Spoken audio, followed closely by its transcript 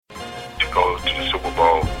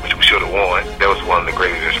won. That was one of the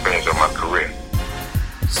greatest experiences of my career.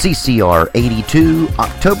 CCR 82,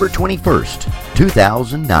 October 21st,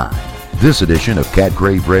 2009. This edition of Cat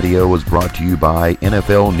Crave Radio is brought to you by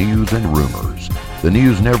NFL News and Rumors. The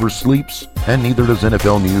news never sleeps, and neither does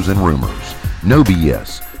NFL News and Rumors. No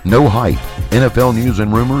BS, no hype. NFL News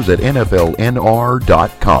and Rumors at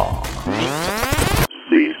NFLNR.com.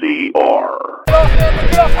 CCR.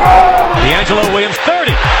 DeAngelo Williams,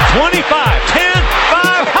 30, 25, 10,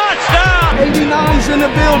 5, touchdown! 89's in the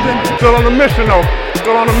building. Still on a mission, though.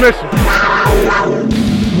 Still on a mission.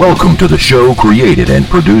 Welcome to the show created and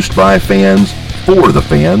produced by fans for the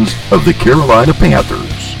fans of the Carolina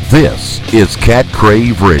Panthers. This is Cat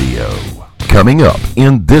Crave Radio. Coming up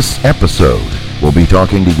in this episode, we'll be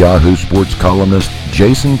talking to Yahoo Sports columnist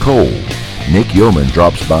Jason Cole. Nick Yeoman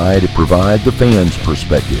drops by to provide the fans'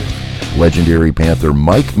 perspective. Legendary Panther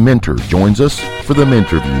Mike Minter joins us for the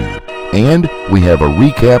Minterview. And we have a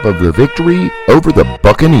recap of the victory over the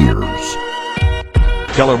Buccaneers.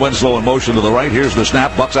 Keller Winslow in motion to the right. Here's the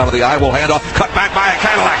snap. Bucks out of the eye. Will hand off. Cut back by a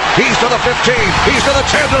Cadillac. He's to the 15. He's to the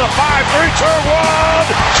 10, to the 5.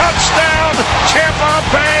 3-2-1. Touchdown, Tampa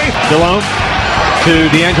Bay. Delhomme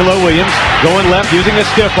to DeAngelo Williams. Going left using a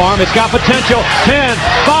stiff arm. It's got potential. 10,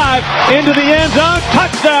 5, into the end zone.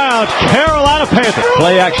 Touchdown, Carolina Panthers.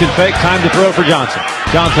 Play action fake. Time to throw for Johnson.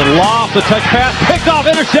 Johnson lofts the touch pass. Picked off.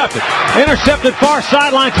 Intercepted. Intercepted far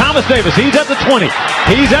sideline. Thomas Davis. He's at the 20.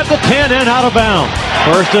 He's at the 10 and out of bounds.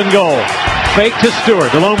 First and goal. Fake to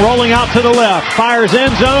Stewart. Delhomme rolling out to the left. Fires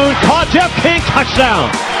end zone. Caught Jeff King.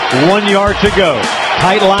 Touchdown. 1 yard to go.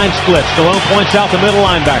 Tight line splits. Delhomme points out the middle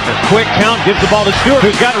linebacker. Quick count. Gives the ball to Stewart,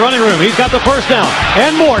 who's got running room. He's got the first down.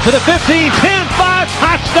 And more to the 15. 10, 5.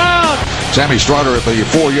 Touchdown. Sammy Strotter at the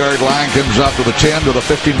 4-yard line comes out to the 10, to the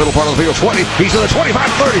 15, middle part of the field, 20. He's to the 25,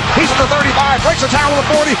 30. He's at the 35. Breaks the tackle to the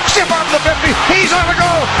 40. Step out to the 50. He's on the go.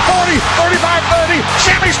 40, 35, 30.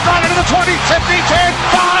 Sammy Strotter to the 20, 15, 10,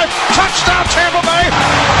 5. Touchdown, Tampa Bay.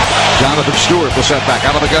 Jonathan Stewart, the setback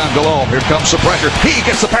out of the gun. Delhomme. Here comes the pressure. He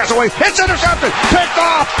gets the pass away. It's intercepted. Picked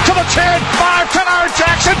off to the 10, 5, 10 iron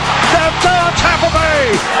Jackson. Down Tampa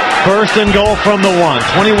Bay. First and goal from the 1.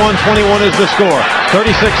 21-21 is the score.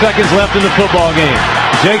 36 seconds left in the football game.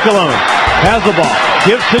 Jake Delhomme has the ball.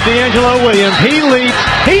 Gives to DeAngelo Williams. He leaps.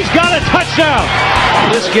 He's got a touchdown.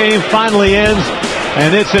 This game finally ends,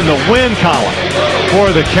 and it's in the win column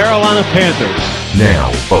for the Carolina Panthers.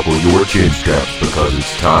 Now, buckle your chin straps because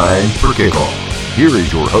it's time for kickoff. Here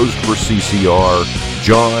is your host for CCR,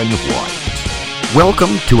 John White.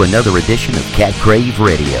 Welcome to another edition of Cat Crave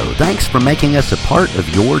Radio. Thanks for making us a part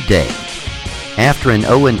of your day. After an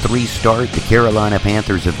 0-3 start, the Carolina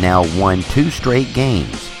Panthers have now won 2 straight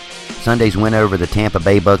games. Sunday's win over the Tampa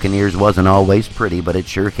Bay Buccaneers wasn't always pretty, but it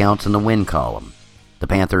sure counts in the win column. The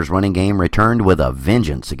Panthers' running game returned with a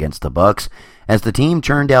vengeance against the Bucs as the team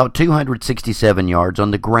churned out 267 yards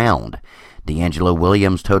on the ground. DeAngelo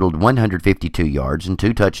Williams totaled 152 yards and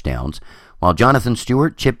 2 touchdowns, while Jonathan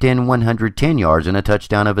Stewart chipped in 110 yards and a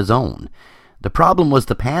touchdown of his own. The problem was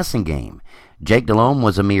the passing game. Jake Delhomme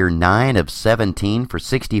was a mere 9 of 17 for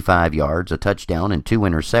 65 yards, a touchdown, and 2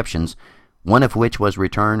 interceptions, one of which was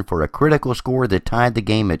returned for a critical score that tied the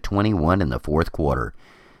game at 21 in the fourth quarter.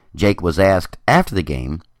 Jake was asked after the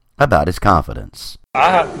game about his confidence.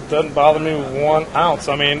 It doesn't bother me 1 ounce.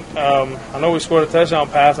 I mean, I know we scored a touchdown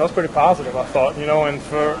pass. I was pretty positive, I thought, and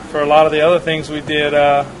for a lot of the other things we did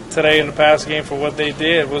today in the pass game for what they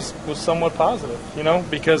did was somewhat positive,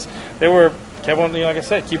 because they kept on, like I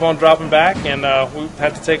said, keep on dropping back, and we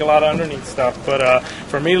had to take a lot of underneath stuff. But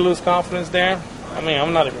for me to lose confidence there,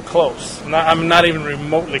 I'm not even close. I'm not even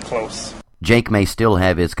remotely close. Jake may still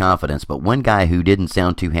have his confidence, but one guy who didn't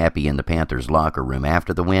sound too happy in the Panthers' locker room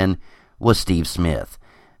after the win was Steve Smith.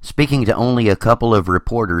 Speaking to only a couple of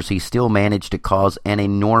reporters, he still managed to cause an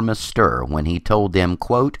enormous stir when he told them,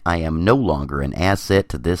 quote, "I am no longer an asset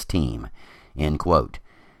to this team," end quote.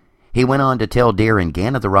 He went on to tell Darren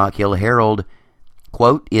Gann of the Rock Hill Herald,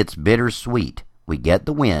 quote, "It's bittersweet. We get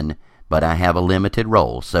the win, but I have a limited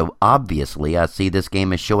role, so obviously I see this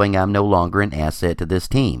game as showing I'm no longer an asset to this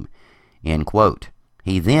team," end quote.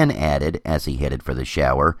 He then added, as he headed for the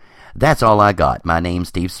shower, "That's all I got. My name's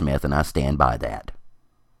Steve Smith, and I stand by that."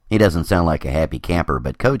 He doesn't sound like a happy camper,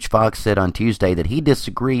 but Coach Fox said on Tuesday that he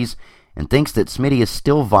disagrees and thinks that Smitty is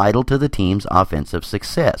still vital to the team's offensive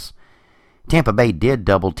success. Tampa Bay did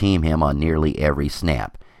double-team him on nearly every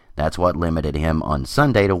snap. That's what limited him on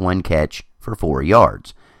Sunday to 1 catch for 4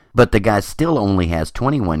 yards. But the guy still only has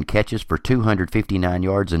 21 catches for 259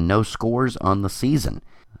 yards and no scores on the season.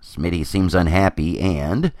 Smitty seems unhappy,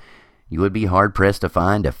 and you would be hard-pressed to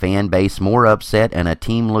find a fan base more upset and a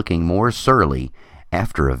team looking more surly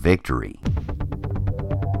after a victory.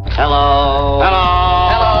 Hello. Hello.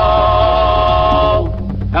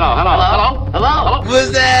 Hello. Hello. Hello. Hello. Hello.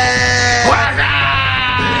 What's that?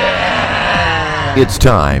 It's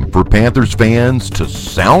time for Panthers fans to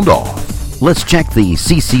sound off. Let's check the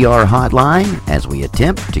CCR hotline as we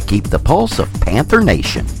attempt to keep the pulse of Panther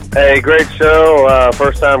Nation. Hey, great show.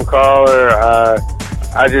 First-time caller. I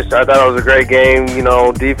thought it was a great game. You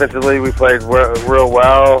know, defensively we played real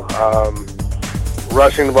well.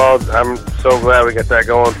 Rushing the ball, I'm so glad we got that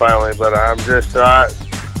going finally. But I'm just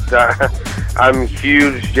I'm a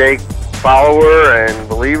huge Jake follower and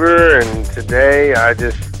believer, and today I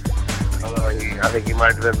think he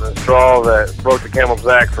might have been the straw that broke the camel's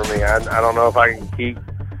back for me. I don't know if I can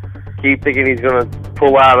keep thinking he's going to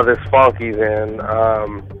pull out of this funk he's in.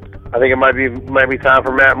 I think it might be time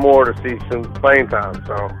for Matt Moore to see some playing time.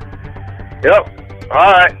 So, yep.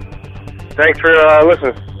 All right. Thanks for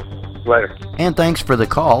listening. Later. And thanks for the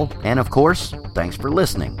call, and of course, thanks for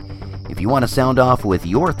listening. If you want to sound off with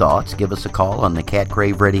your thoughts, give us a call on the Cat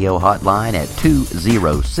Crave Radio hotline at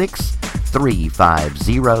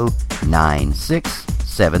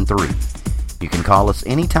 206-350-9673. You can call us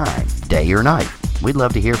anytime, day or night. We'd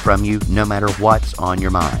love to hear from you no matter what's on your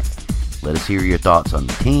mind. Let us hear your thoughts on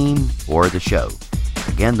the team or the show.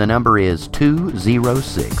 Again, the number is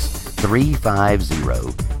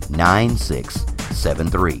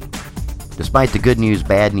 206-350-9673. Despite the good news,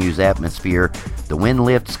 bad news atmosphere, the win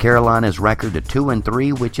lifts Carolina's record to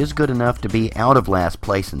 2-3, which is good enough to be out of last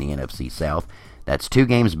place in the NFC South. That's 2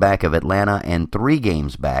 games back of Atlanta and 3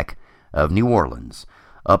 games back of New Orleans.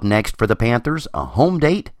 Up next for the Panthers, a home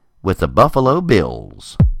date with the Buffalo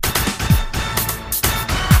Bills.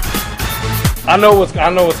 I know what's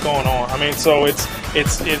going on. I mean, so it's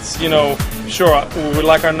you know, sure, we would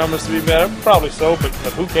like our numbers to be better, probably so, but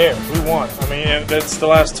who cares? We won. I mean, that's the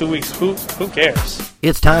last 2 weeks. Who cares?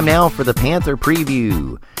 It's time now for the Panther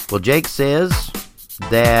preview. Well, Jake says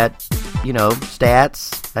that, you know,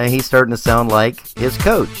 stats, he's starting to sound like his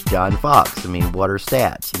coach, John Fox. I mean, what are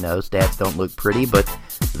stats? You know, stats don't look pretty, but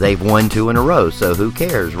they've won 2 in a row, so who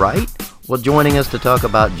cares, right? Well, joining us to talk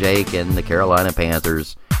about Jake and the Carolina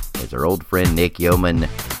Panthers is our old friend Nick Yeoman.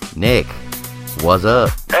 Nick, what's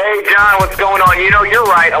up? Hey, John, what's going on? You know, you're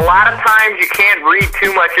right. A lot of times you can't read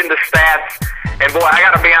too much into stats. And, boy, I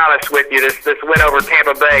got to be honest with you, this win over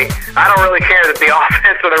Tampa Bay, I don't really care that the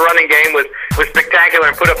offense or the running game was spectacular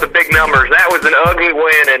and put up the big numbers. That was an ugly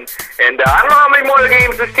win, and I don't know how many more of the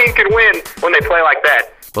games this team could win when they play like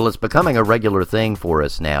that. Well, it's becoming a regular thing for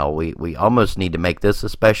us now. We almost need to make this a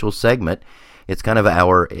special segment. It's kind of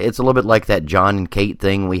it's a little bit like that John and Kate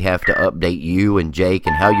thing. We have to update you and Jake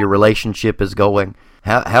and how your relationship is going.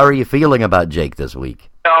 How are you feeling about Jake this week?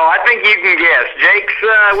 Oh, I think you can guess. Jake's,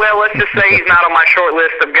 well, let's just say he's not on my short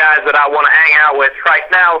list of guys that I want to hang out with right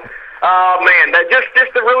now. Man, that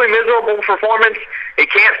just a really miserable performance. He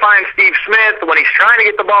can't find Steve Smith. When he's trying to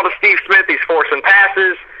get the ball to Steve Smith, he's forcing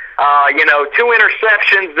passes. 2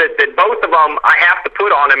 interceptions that both of them I have to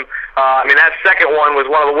put on him. I mean, that second one was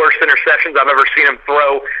one of the worst interceptions I've ever seen him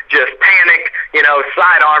throw. Just panicked,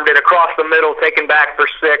 sidearmed it across the middle, taken back for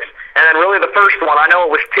 6. And then really the first one, I know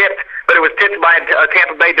it was tipped, but it was tipped by a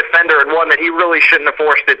Tampa Bay defender and one that he really shouldn't have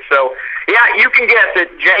forced it. So, yeah, you can guess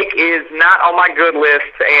it. Jake is not on my good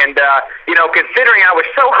list. And, considering I was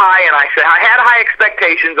so high and I had high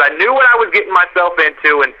expectations, I knew what I was getting myself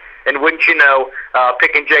into, and wouldn't you know,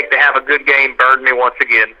 picking Jake to have a good game burned me once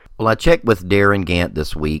again. Well, I checked with Darren Gant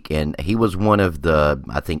this week, and he was one of the,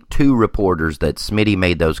 I think, 2 reporters that Smitty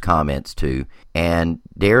made those comments to. And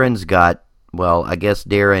Darren's got, well, I guess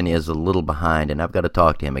Darren is a little behind, and I've got to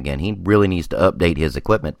talk to him again. He really needs to update his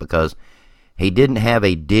equipment because he didn't have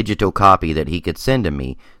a digital copy that he could send to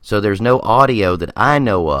me. So there's no audio that I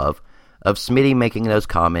know of Smitty making those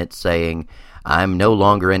comments saying, I'm no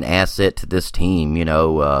longer an asset to this team,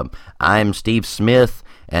 I'm Steve Smith,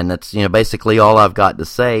 and that's, basically all I've got to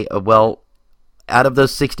say. Well, out of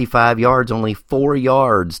those 65 yards, only 4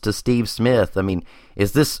 yards to Steve Smith. I mean,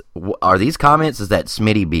 are these comments, is that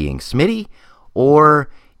Smitty being Smitty,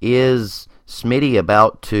 or is Smitty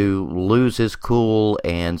about to lose his cool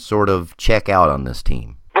and sort of check out on this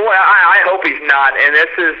team? Boy, I hope he's not, and this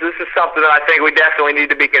is something that I think we definitely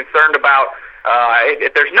need to be concerned about.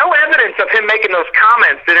 If there's no evidence of him making those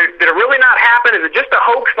comments, did it really not happen? Is it just a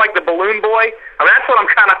hoax like the balloon boy? I mean, that's what I'm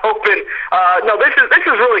kind of hoping. No, this is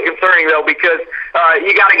really concerning though, because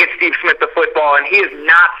you got to get Steve Smith the football, and he is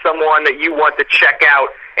not someone that you want to check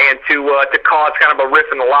out and to cause kind of a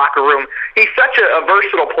rift in the locker room. He's such a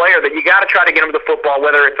versatile player that you got to try to get him the football,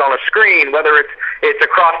 whether it's on a screen, whether it's it's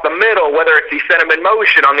across the middle, whether it's he sent him in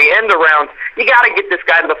motion on the end around, you got to get this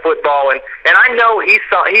guy to the football. And I know he's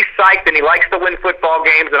psyched and he likes to win football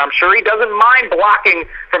games, and I'm sure he doesn't mind blocking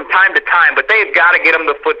from time to time, but they've got to get him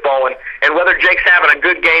the football. And whether Jake's having a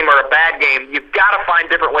good game or a bad game, you've got to find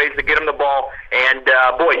different ways to get him the ball. And,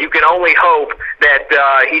 boy, you can only hope that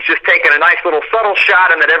he's just taking a nice little subtle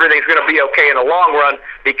shot and that everything's going to be okay in the long run,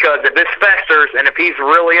 because if this festers and if he's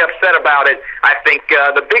really upset about it, I think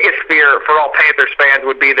the biggest fear for all Panthers fans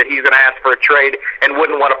would be that he's going to ask for a trade and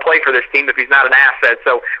wouldn't want to play for this team if he's not an asset.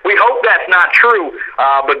 So we hope that's not true,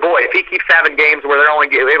 but, boy, if he keeps having games where they're only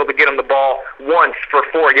able to get him the ball once for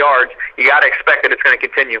 4 yards, you got to expect that it's going to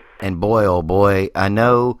continue. And, boy, oh, boy, I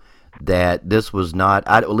know that this was not,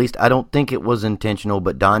 at least I don't think it was intentional,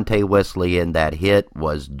 but Dante Wesleyan, that hit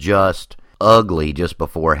was just ugly just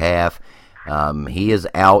before half. He is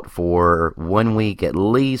out for 1 week at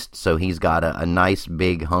least, so he's got a nice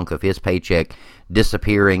big hunk of his paycheck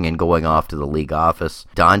disappearing and going off to the league office.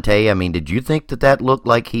 Dante, I mean, did you think that looked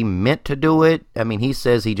like he meant to do it? I mean, he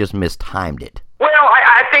says he just mistimed it. Well,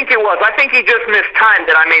 I think it was. I think he just mistimed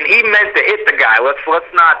it. I mean, he meant to hit the guy. Let's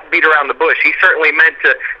not beat around the bush. He certainly meant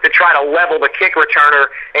to try to level the kick returner,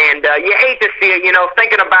 and you hate to see it. You know,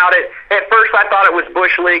 thinking about it, at first I thought it was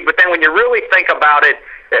Bush League, but then when you really think about it,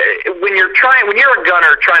 when you're a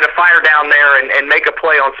gunner trying to fire down there and make a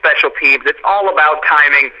play on special teams, it's all about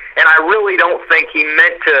timing, and I really don't think he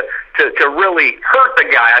meant to really hurt the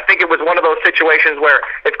guy. I think it was one of those situations where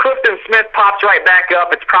if Clifton Smith pops right back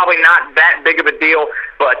up, it's probably not that big of a deal,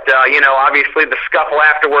 but obviously the scuffle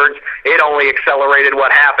afterwards, it only accelerated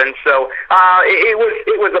what happened. So it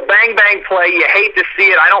was a bang play. You hate to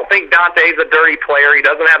see it. I don't think Dante's a dirty player. He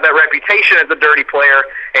doesn't have that reputation as a dirty player,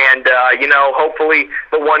 and hopefully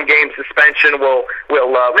the 1-game suspension will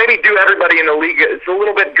maybe do everybody in the league. It's a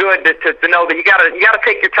little bit good to know that you got to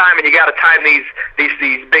take your time and you got to time these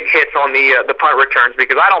big hits on the punt returns,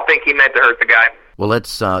 because I don't think he meant to hurt the guy. Well,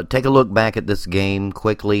 let's take a look back at this game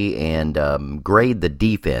quickly and grade the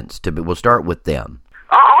defense. We'll start with them.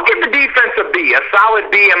 I'll give the defense a B, a solid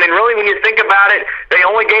B. I mean, really, when you think about it, they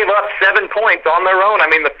only gave up 7 points on their own.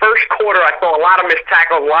 I mean, the first quarter, I saw a lot of missed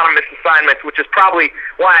tackles, a lot of missed assignments, which is probably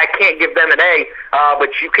why I can't give them an A.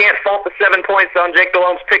 But you can't fault the 7 points on Jake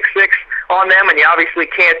Delhomme's pick six on them, and you obviously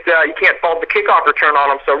can't fault the kickoff return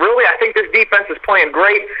on them. So really, I think this defense is playing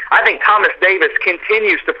great. I think Thomas Davis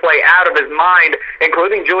continues to play out of his mind,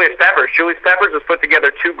 including Julius Peppers. Julius Peppers has put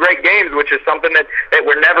together 2 great games, which is something that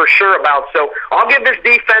we're never sure about. So I'll give this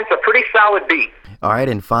defense a pretty solid B. All right,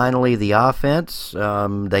 and finally the offense.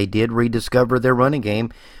 They did rediscover their running game.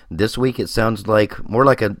 This week it sounds like more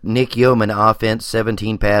like a Nick Yeoman offense,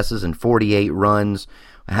 17 passes and 48 runs.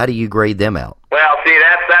 How do you grade them out? Well, see,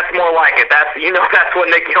 that's more like it. That's what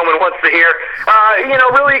Nick Yeoman wants to hear.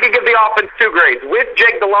 Really, you could give the offense 2 grades. With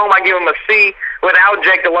Jake Delhomme, I give him a C. Without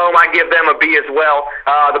Jake Delhomme, I give them a B as well.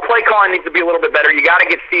 The play calling needs to be a little bit better. You got to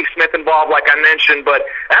get Steve Smith involved, like I mentioned, but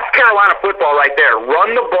that's Carolina football right there.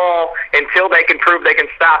 Run the ball until they can prove they can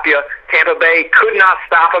stop you. Tampa Bay could not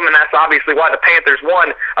stop them, and that's obviously why the Panthers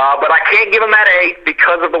won. But I can't give them that A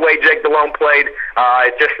because of the way Jake Delhomme played.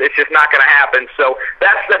 It's just not going to happen. So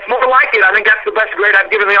that's more like it. I think that's the best grade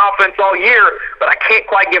I've given the offense all year, but I can't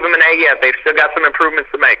quite give them an A yet. They've still got some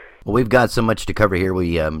improvements to make. Well, we've got so much to cover here.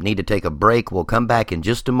 We need to take a break. We'll come back in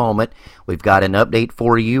just a moment. We've got an update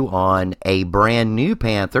for you on a brand new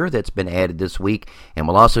Panther that's been added this week, and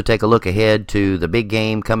we'll also take a look ahead to the big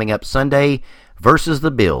game coming up Sunday versus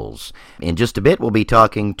the Bills. In just a bit, we'll be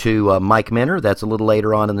talking to Mike Minner. That's a little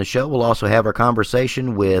later on in the show. We'll also have our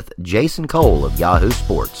conversation with Jason Cole of Yahoo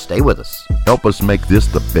Sports. Stay with us. Help us make this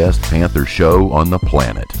the best Panther show on the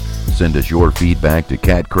planet. Send us your feedback to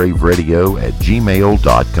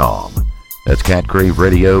catcraveradio@gmail.com. That's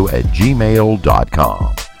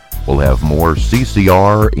catcraveradio@gmail.com. We'll have more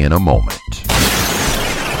CCR in a moment.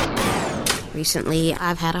 Recently,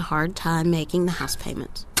 I've had a hard time making the house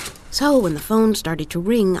payments. So when the phone started to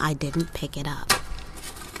ring, I didn't pick it up.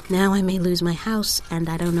 Now I may lose my house, and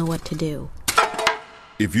I don't know what to do.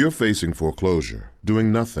 If you're facing foreclosure,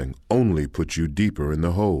 doing nothing only puts you deeper in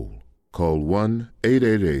the hole. Call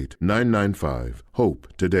 1-888-995-HOPE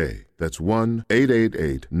today. That's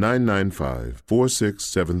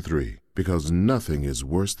 1-888-995-4673. Because nothing is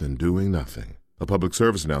worse than doing nothing. A public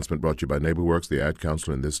service announcement brought to you by NeighborWorks, the ad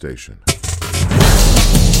counselor in this station.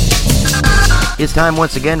 It's time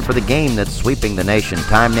once again for the game that's sweeping the nation.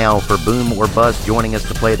 Time now for Boom or Bust. Joining us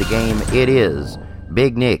to play the game, it is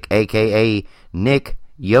Big Nick, a.k.a. Nick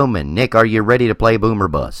Yeoman. Nick, are you ready to play Boom or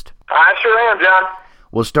Bust? I sure am, John.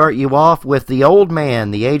 We'll start you off with the old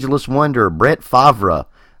man, the ageless wonder, Brett Favre,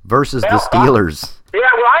 versus the Steelers. Yeah,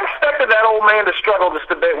 well, I expected that old man to struggle just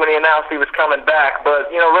a bit when he announced he was coming back, but,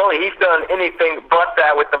 really, he's done anything but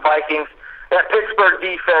that with the Vikings. That Pittsburgh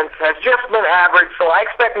defense has just been average, so I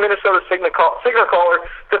expect Minnesota signal caller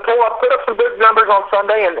to put up some good numbers on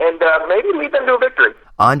Sunday and maybe lead them to a victory.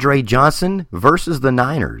 Andre Johnson versus the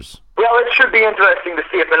Niners. Well, it should be interesting to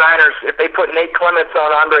see if the Niners, if they put Nate Clements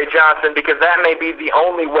on Andre Johnson, because that may be the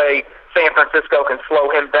only way San Francisco can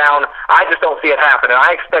slow him down. I just don't see it happening.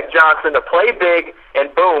 I expect Johnson to play big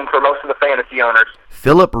and boom for most of the fantasy owners.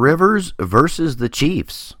 Phillip Rivers versus the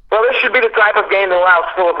Chiefs. Well, this should be the type of game that allows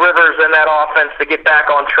Phillip Rivers and that offense to get back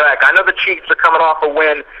on track. I know the Chiefs are coming off a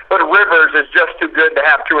win, but Rivers is just too good to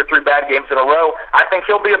have 2 or 3 bad games in a row. I think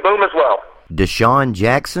he'll be a boom as well. Deshaun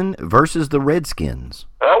Jackson versus the Redskins.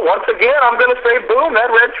 Well, once again, I'm going to say boom.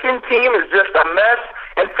 That Redskin team is just a mess.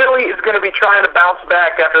 And Philly is going to be trying to bounce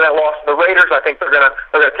back after that loss to the Raiders. I think they're going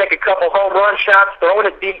to take a couple home run shots, throwing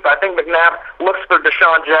it deep. I think McNabb looks for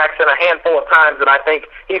Deshaun Jackson a handful of times, and I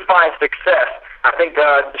think he finds success. I think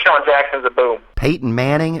Deshaun Jackson's a boom. Peyton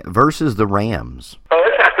Manning versus the Rams. Oh,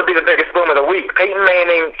 this has to be the biggest boom of the week. Peyton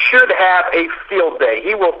Manning should have a field day.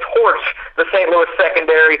 He will torch the St. Louis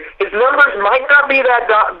secondary. His numbers might not be that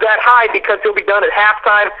high because he'll be done at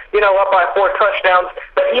halftime, up by 4 touchdowns,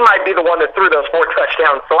 but he might be the one that threw those 4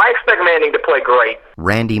 touchdowns. So I expect Manning to play great.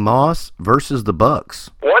 Randy Moss versus the Bucks.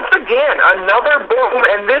 Once again, another boom,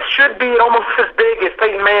 and this should be almost as big as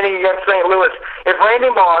Peyton Manning against St. Louis. If Randy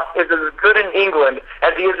Moss is as good in England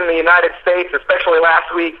as he is in the United States, especially last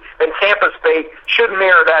week, then Tampa's fate should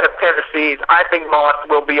mirror that of Tennessee's. I think Moss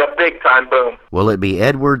will be a big-time boom. Will it be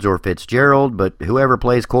Edwards or Fitzgerald, but whoever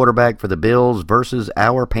plays quarterback for the Bills versus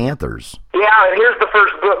our Panthers? Yeah, and here's the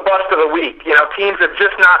first bust of the week. Teams have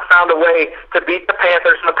just not found a way to beat the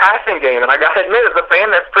Panthers in the passing game. And I got to admit, as a fan,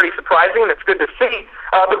 that's pretty surprising, and it's good to see.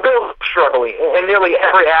 The Bills are struggling in nearly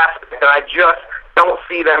every aspect, and I just don't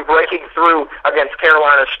see them breaking through against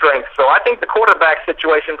Carolina's strength. So I think the quarterback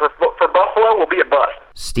situation for Buffalo will be a bust.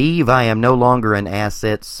 Steve, I am no longer an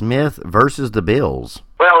asset. Smith versus the Bills.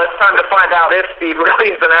 Well, it's time to find out if Steve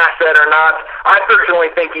really is an asset or not. I personally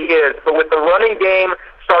think he is. But with the running game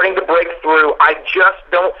starting to break through, I just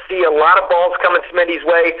don't see a lot of balls coming Smitty's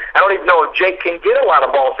way. I don't even know if Jake can get a lot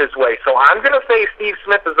of balls his way. So I'm going to say Steve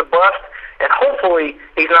Smith is a bust, and hopefully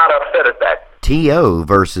he's not upset at that. T.O.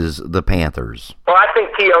 versus the Panthers. Well, I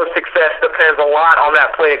think T.O.'s success depends a lot on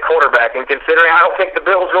that play at quarterback. And considering I don't think the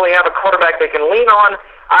Bills really have a quarterback they can lean on,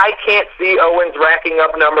 I can't see Owens racking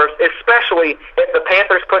up numbers, especially if the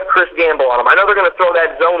Panthers put Chris Gamble on him. I know they're going to throw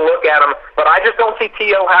that zone look at him, but I just don't see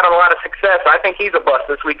T.O. having a lot of success. I think he's a bust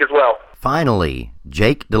this week as well. Finally,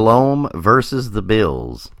 Jake Delhomme versus the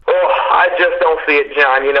Bills. Oh, I just don't see it,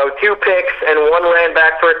 John. 2 picks and 1 ran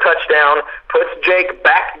back for a touchdown puts Jake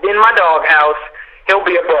back in my doghouse. He'll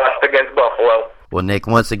be a bust against Buffalo. Well, Nick,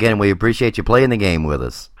 once again, we appreciate you playing the game with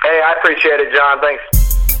us. Hey, I appreciate it, John. Thanks.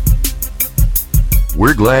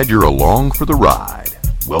 We're glad you're along for the ride.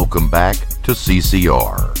 Welcome back to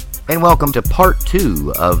CCR. And welcome to part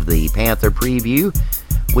 2 of the Panther preview.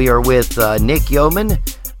 We are with Nick Yeoman.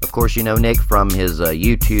 Of course, you know Nick from his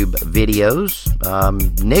YouTube videos.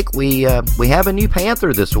 Nick, we have a new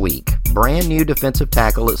Panther this week. Brand new defensive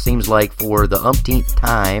tackle, it seems like, for the umpteenth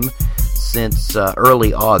time since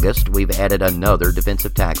early August. We've added another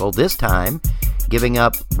defensive tackle, this time giving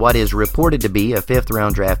up what is reported to be a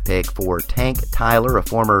 5th-round draft pick for Tank Tyler, a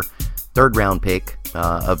former 3rd-round pick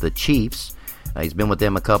of the Chiefs. He's been with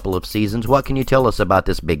them a couple of seasons. What can you tell us about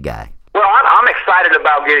this big guy? Well, I'm excited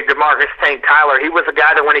about getting DeMarcus Tank Tyler. He was a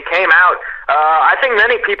guy that when he came out, I think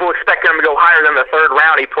many people expected him to go higher than the 3rd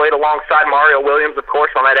round. He played alongside Mario Williams, of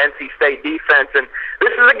course, on that NC State defense. And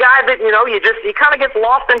this is a guy that, he kind of gets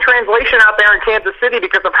lost in translation out there in Kansas City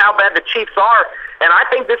because of how bad the Chiefs are. And I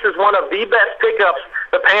think this is one of the best pickups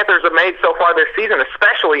the Panthers have made so far this season,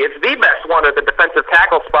 especially. It's the best one at the defensive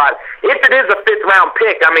tackle spot. If it is a 5th-round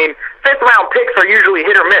pick, 5th-round picks are usually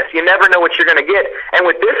hit or miss. You never know what you're going to get. And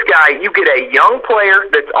with this guy, you get a young player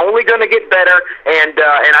that's only going to get better, and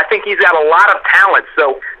I think he's got a lot of talent.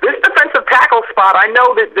 So this defensive tackle spot, I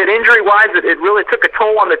know that injury-wise it really took a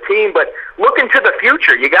toll on the team, but look into the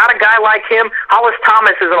future. You got a guy like him. Hollis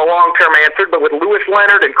Thomas isn't a long-term answer, but with Lewis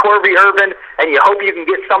Leonard and Corby Irvin, and you hope you can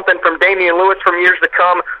get something from Damian Lewis from years to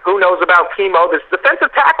come. Who knows about chemo? This defensive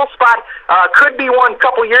tackle spot could be one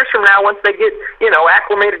couple years from now once they get,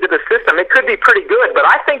 acclimated to the system. It could be pretty good, but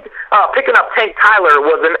I think picking up Tank Tyler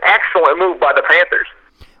was an excellent move by the Panthers.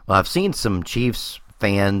 Well, I've seen some Chiefs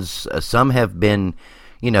fans, some have been,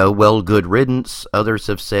 good riddance. Others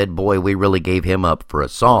have said, boy, we really gave him up for a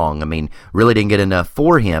song. Really didn't get enough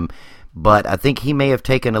for him. but I think he may have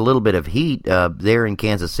taken a little bit of heat there in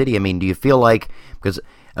Kansas City. I mean, do you feel like, because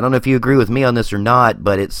I don't know if you agree with me on this or not,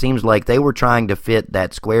 but it seems like they were trying to fit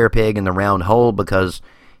that square peg in the round hole because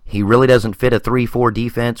he really doesn't fit a 3-4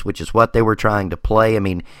 defense, which is what they were trying to play. I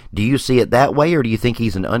mean, do you see it that way, or do you think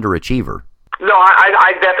he's an underachiever? No,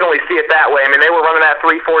 I definitely see it that way. I mean, they were running that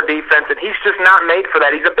 3-4 defense, and he's just not made for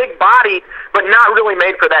that. He's a big body, but not really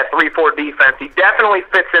made for that 3-4 defense. He definitely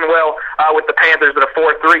fits in well with the Panthers at a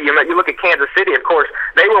 4-3. You look at Kansas City, of course,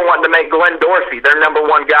 they were wanting to make Glenn Dorsey their number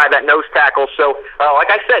one guy, that nose tackle. So,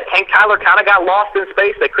 like I said, Tank Tyler kind of got lost in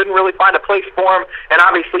space. They couldn't really find a place for him, and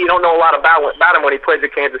obviously you don't know a lot about him when he plays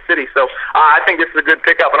at Kansas City. So I think this is a good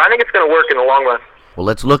pickup, and I think it's going to work in the long run. Well,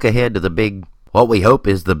 let's look ahead to what we hope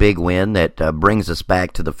is the big win that brings us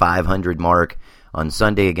back to the 500 mark on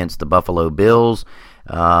Sunday against the Buffalo Bills.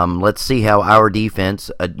 Let's see how our defense,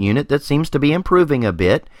 a unit that seems to be improving a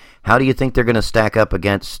bit, how do you think they're going to stack up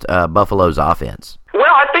against Buffalo's offense?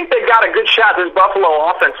 Well, I think they've got a good shot. This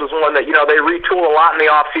Buffalo offense was one that, they retool a lot in the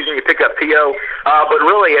offseason. You pick up P.O., but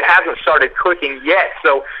really it hasn't started clicking yet.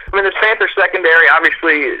 So, this Panthers secondary,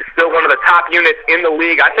 obviously, is still one of the top units in the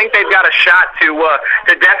league. I think they've got a shot to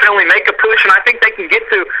definitely make a push, and I think they can get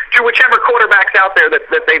to whichever quarterback's out there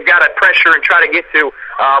that they've got to pressure and try to get to.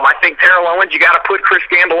 I think Terrell Owens, you got to put Chris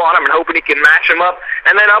Gamble on him and hoping he can match him up.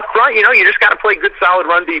 And then up front, you just got to play good, solid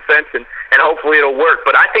run defense, and hopefully it'll work.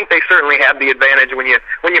 But I think they certainly have the advantage when you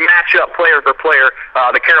match up player for player,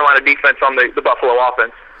 the Carolina defense on the Buffalo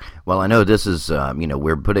offense. Well, I know this is,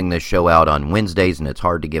 we're putting this show out on Wednesdays, and it's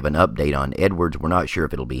hard to give an update on Edwards. We're not sure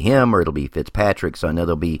if it'll be him or it'll be Fitzpatrick, so I know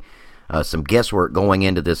there'll be some guesswork going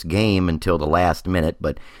into this game until the last minute.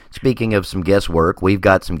 But speaking of some guesswork, we've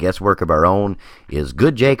got some guesswork of our own. Is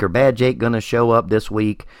Good Jake or Bad Jake going to show up this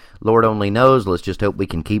week? Lord only knows. Let's just hope we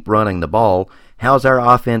can keep running the ball. How's our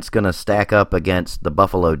offense going to stack up against the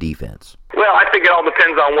Buffalo defense? Well, I think it all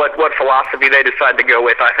depends on what philosophy they decide to go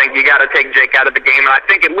with. I think you got to take Jake out of the game, and I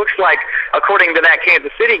think it looks like, according to that Kansas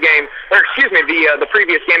City game, the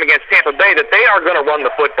previous game against Tampa Bay, that they are going to run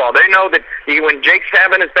the football. They know that when Jake's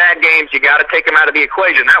having his bad games, you got to take him out of the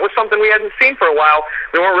equation. That was something we hadn't seen for a while.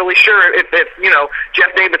 We weren't really sure if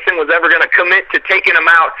Jeff Davidson was ever going to commit to taking him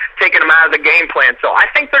out of the game plan. So I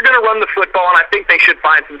think they're going to run the football, and I think they should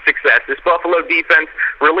find some success. This Buffalo defense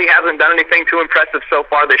really hasn't done anything too impressive so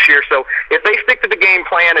far this year. So if they stick to the game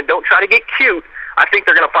plan and don't try to get cute, I think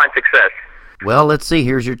they're going to find success. Well, let's see.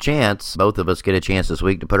 Here's your chance. Both of us get a chance this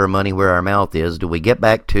week to put our money where our mouth is. Do we get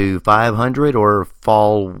back to 500 or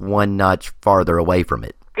fall one notch farther away from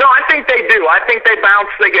it? No, I think they do. I think they bounce.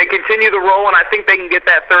 They continue the roll, and I think they can get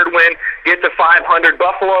that third win, get to 500.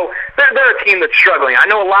 Buffalo, they're a team that's struggling. I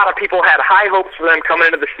know a lot of people had high hopes for them coming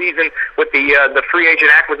into the season with the free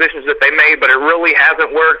agent acquisitions that they made, but it really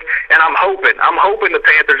hasn't worked. And I'm hoping the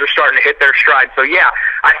Panthers are starting to hit their stride. So yeah,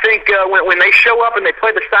 I think when they show up and they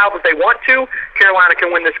play the style that they want to, Carolina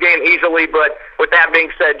can win this game easily. But with that being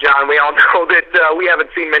said, John, we all know that we haven't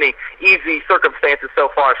seen many easy circumstances so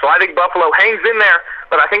far. So I think Buffalo hangs in there,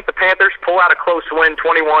 but I think the Panthers pull out a close win,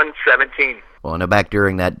 21-17. Well, I know back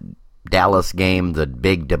during that Dallas game, the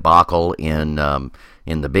big debacle in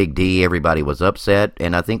the Big D, everybody was upset,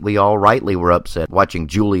 and I think we all rightly were upset watching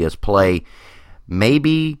Julius play.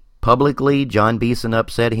 Maybe publicly John Beeson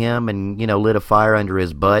upset him and, lit a fire under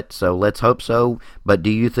his butt, so let's hope so. But do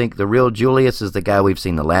you think the real Julius is the guy we've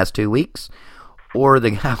seen the last 2 weeks, or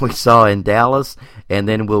the guy we saw in Dallas, and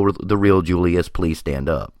then will the real Julius please stand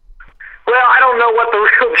up? Well, I don't know what the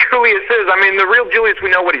real Julius is. The real Julius, we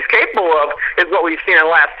know what he's capable of, is what we've seen in the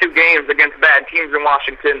last 2 games against bad teams in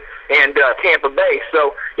Washington and Tampa Bay.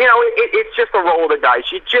 So, it's just a roll of the dice.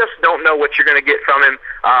 You just don't know what you're going to get from him.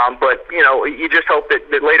 But, you just hope that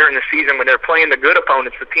later in the season when they're playing the good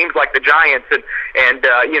opponents, the teams like the Giants and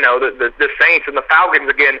the Saints and the Falcons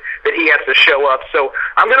again, that he has to show up. So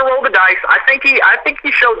I'm going to roll the dice. I think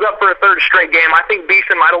he shows up for a third straight game. I think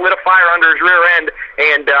Beeson might have lit a fire under his rear end,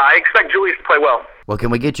 and I expect Julius to play well. Well,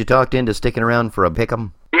 can we get you talked into sticking around for a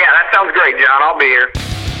pick'em? Yeah, that sounds great, John. I'll be here.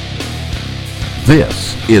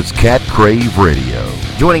 This is Cat Crave Radio.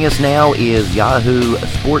 Joining us now is Yahoo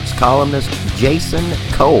sports columnist Jason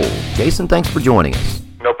Cole. Jason, thanks for joining us.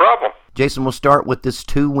 No problem. Jason, we'll start with this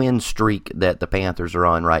 2-win streak that the Panthers are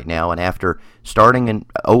on right now, and after starting an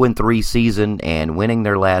 0-3 season and winning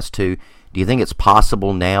their last 2, do you think it's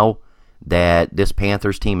possible now that this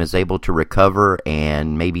Panthers team is able to recover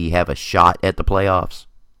and maybe have a shot at the playoffs?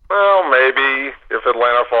 Well, maybe if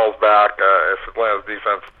Atlanta falls back, if Atlanta's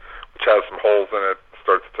defense, which has some holes in it,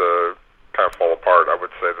 starts to kind of fall apart, I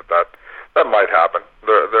would say that might happen.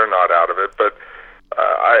 They're not out of it, but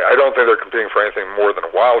I don't think they're competing for anything more than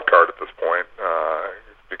a wild card at this point.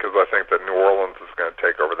 because I think that New Orleans is going to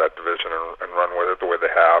take over that division and run with it the way they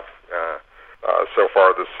have so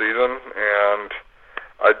far this season. And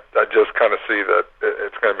I just kind of see that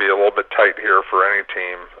it's going to be a little bit tight here for any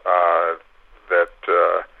team that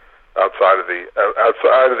outside of the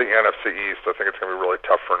NFC East. I think it's going to be really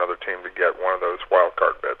tough for another team to get one of those wild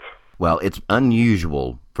card bids. Well, it's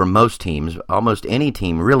unusual for most teams, almost any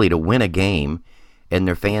team really, to win a game and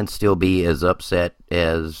their fans still be as upset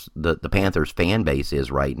as the Panthers fan base is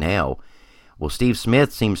right now. Well, Steve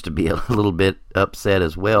Smith seems to be a little bit upset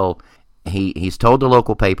as well. He's told the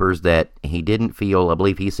local papers that he didn't feel, I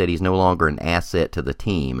believe he said he's no longer an asset to the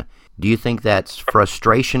team. Do you think that's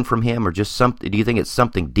frustration from him, or just something? Do you think it's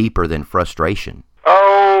something deeper than frustration?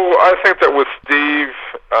 Oh, I think that with Steve,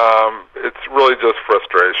 it's really just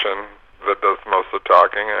frustration that does most of the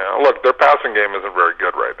talking. Look, their passing game isn't very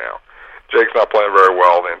good right now. Jake's not playing very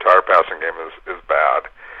well. The entire passing game is bad.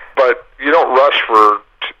 But you don't rush for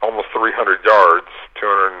almost 300 yards,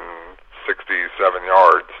 267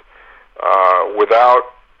 yards,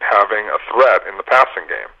 without having a threat in the passing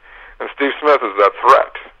game. And Steve Smith is that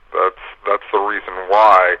threat. That's the reason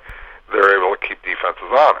why they're able to keep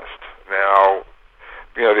defenses honest. Now,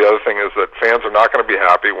 the other thing is that fans are not going to be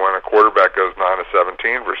happy when a quarterback goes 9 of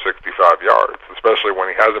 17 for 65 yards, especially when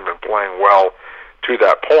he hasn't been playing well to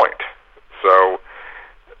that point. So,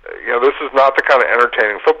 this is not the kind of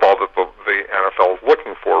entertaining football that the NFL is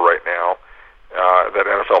looking for right now, that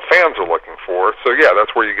NFL fans are looking for. So, yeah,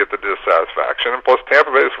 that's where you get the dissatisfaction. And plus,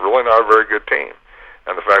 Tampa Bay is really not a very good team.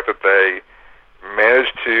 And the fact that they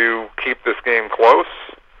managed to keep this game close,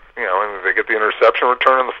 and they get the interception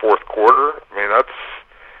return in the fourth quarter, I mean,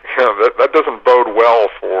 that doesn't bode well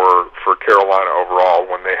for Carolina overall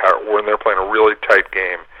when they're playing a really tight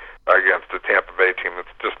game against a Tampa Bay team that's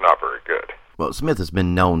just not very good. Well, Smith has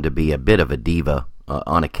been known to be a bit of a diva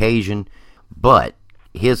on occasion, but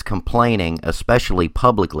his complaining, especially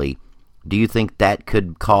publicly, do you think that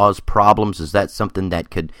could cause problems? Is that something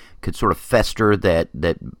that could sort of fester that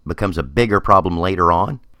becomes a bigger problem later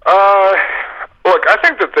on? Look, I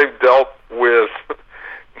think that they've dealt with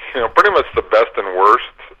pretty much the best and worst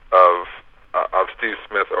of Steve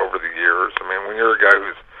Smith over the years. I mean, when you're a guy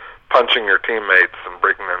who's punching your teammates and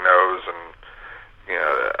breaking their nose and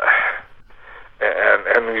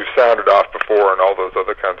you've sounded off before and all those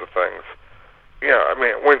other kinds of things. I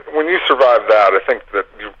mean, when you survive that, I think that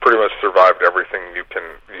you've pretty much survived everything you can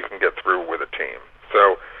get through with a team.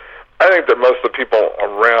 So I think that most of the people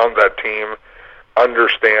around that team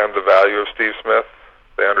understand the value of Steve Smith.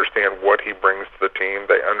 They understand what he brings to the team.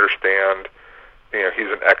 They understand,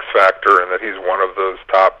 he's an X factor and that he's one of those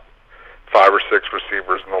top 5 or 6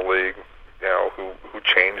 receivers in the league, who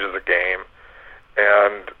changes a game,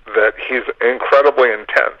 and that he's incredibly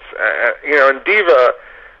intense. And Diva,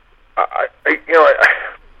 I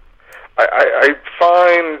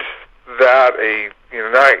find that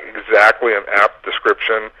not exactly an apt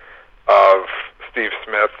description of Steve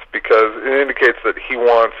Smith, because it indicates that he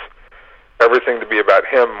wants everything to be about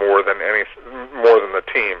him more than the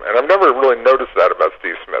team. And I've never really noticed that about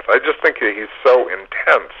Steve Smith. I just think that he's so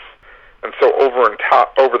intense and so over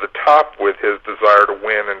the top with his desire to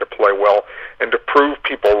win and to play well and to prove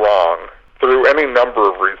people wrong through any number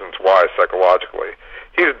of reasons why psychologically.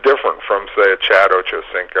 He's different from, say, a Chad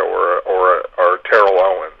Ochocinco or Terrell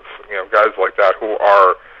Owens, guys like that who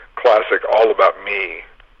are classic all-about-me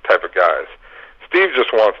type of guys. Steve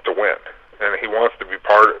just wants to win, and he wants to be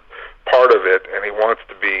part of it, and he wants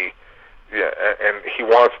to be, and he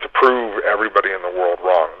wants to prove everybody in the world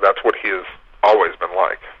wrong. That's what he has always been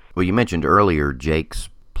like. Well, you mentioned earlier Jake's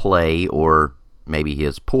play, or maybe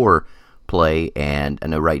his poor play, and I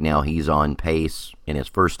know right now he's on pace in his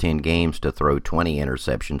first 10 games to throw 20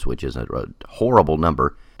 interceptions, which is a horrible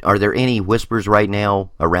number. Are there any whispers right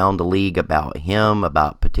now around the league about him,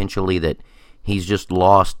 about potentially that he's just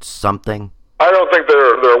lost something? I don't think there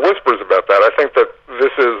are whispers about that. I think that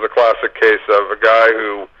this is a classic case of a guy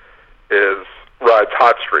who rides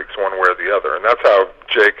hot streaks one way or the other, and that's how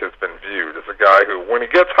Jake has been viewed, as a guy who, when he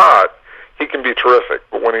gets hot, he can be terrific,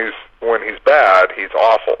 but when he's bad, he's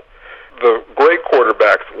awful. The great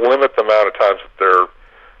quarterbacks limit the amount of times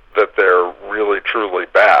that they're really truly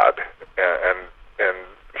bad, and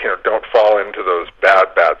don't fall into those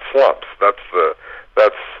bad slumps. That's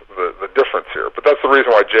the difference here. But that's the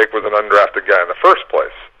reason why Jake was an undrafted guy in the first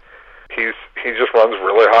place. He just runs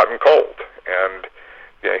really hot and cold, and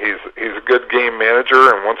he's a good game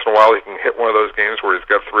manager. And once in a while, he can hit one of those games where he's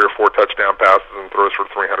got 3 or 4 touchdown passes and throws for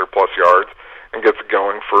 300+ yards and gets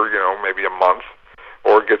going for maybe a month,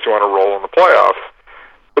 or gets you on a roll in the playoffs.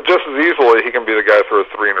 But just as easily, he can be the guy who throws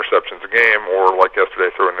 3 interceptions a game, or like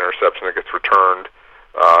yesterday, throw an interception that gets returned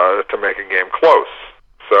to make a game close.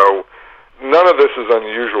 So none of this is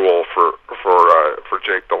unusual for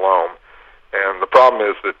Jake Delhomme, and the problem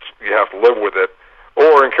is that you have to live with it.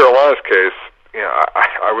 Or in Carolina's case,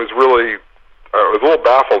 I was a little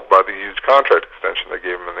baffled by the huge contract extension they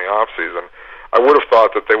gave him in the offseason. I would have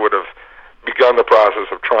thought that they would have begun the process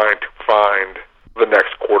of trying to find the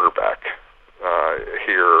next quarterback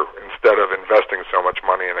here instead of investing so much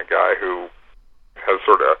money in a guy who has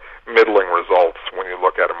sort of middling results when you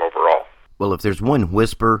look at him overall. Well, if there's one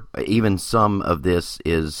whisper, even some of this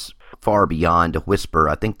is far beyond a whisper.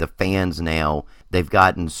 I think the fans now, they've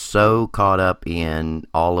gotten so caught up in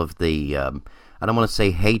all of the, I don't want to say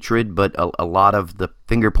hatred, but a lot of the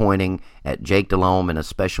finger-pointing at Jake Delhomme and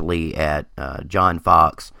especially at John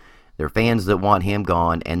Fox. They're fans that want him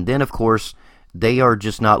gone. And then, of course, they are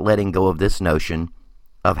just not letting go of this notion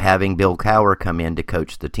of having Bill Cowher come in to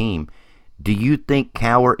coach the team. Do you think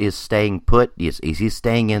Cowher is staying put? Is he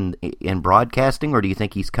staying in broadcasting, or do you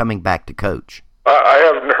think he's coming back to coach? I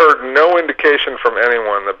have heard no indication from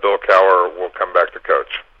anyone that Bill Cowher will come back to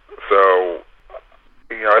coach. So,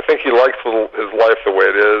 I think he likes his life the way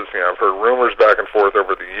it is. I've heard rumors back and forth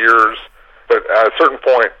over the years, but at a certain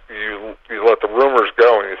point, you let the rumors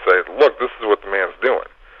go and you say, look, this is what the man's doing.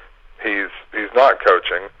 He's not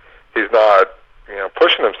coaching. He's not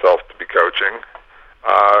pushing himself to be coaching.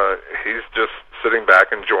 He's just sitting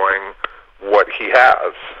back enjoying what he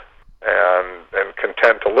has and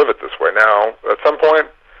content to live it this way. Now, at some point,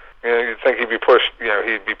 you'd think he'd be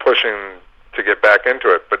pushing to get back into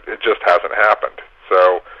it, but it just hasn't happened.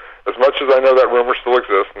 So, as much as I know that rumor still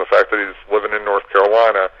exists, and the fact that he's living in North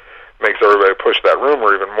Carolina makes everybody push that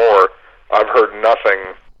rumor even more, I've heard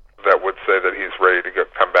nothing that would say that he's ready to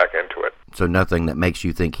come back into it. So nothing that makes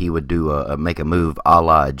you think he would make a move a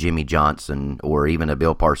la Jimmy Johnson or even a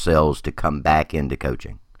Bill Parcells to come back into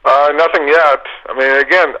coaching? Nothing yet. I mean,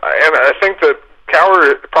 again, and I think that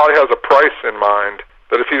Cowher probably has a price in mind,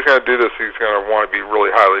 that if he's going to do this, he's going to want to be really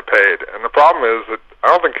highly paid. And the problem is that I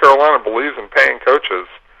don't think Carolina believes in paying coaches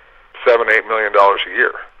 $7-8 million a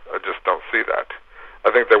year. I just don't see that. I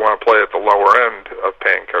think they want to play at the lower end of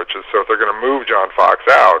paying coaches. So if they're going to move John Fox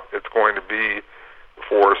out, it's going to be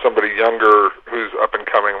for somebody younger who's up and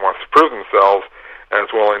coming, wants to prove themselves, and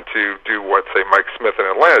is willing to do what, say, Mike Smith in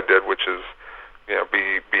Atlanta did, which is,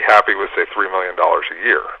 be happy with, say, $3 million a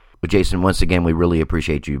year. Well, Jason, once again, we really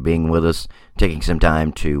appreciate you being with us, taking some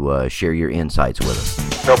time to share your insights with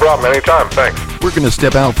us. No problem. Anytime. Thanks. We're going to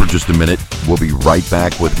step out for just a minute. We'll be right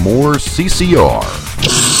back with more CCR.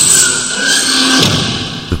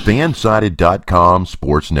 The Fansided.com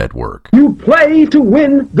Sports Network. You play to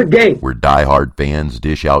win the game. Where diehard fans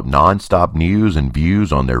dish out nonstop news and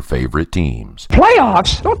views on their favorite teams.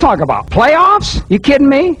 Playoffs? Don't talk about playoffs. You kidding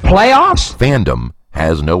me? Playoffs? Fandom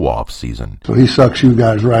has no off season. So he sucks you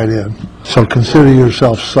guys right in. So consider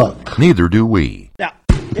yourself sucked. Neither do we. Now,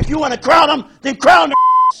 if you want to crown them, then crown them.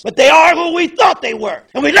 But they are who we thought they were,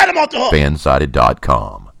 and we let them off the hook.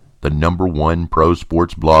 Fansided.com, the #1 pro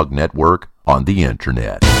sports blog network on the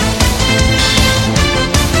internet.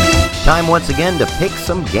 Time once again to pick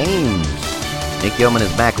some games. Nick Yeoman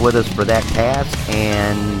is back with us for that task,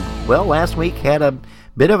 and, well, last week had a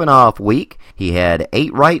bit of an off week. He had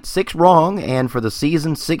 8 right, 6 wrong, and for the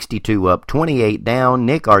season, 62 up, 28 down.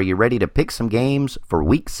 Nick, are you ready to pick some games for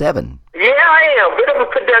Week 7? Yeah, I am. Bit of a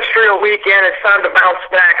pedestrian weekend. It's time to bounce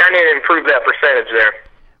back. I need to improve that percentage there.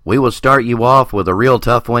 We will start you off with a real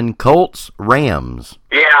tough one, Colts-Rams.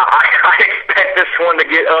 Yeah, I expect this one to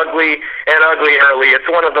get ugly and ugly early. It's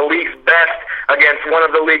one of the league's best against one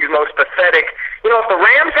of the league's most pathetic. If the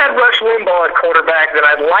Rams had Rush Limbaugh at quarterback, then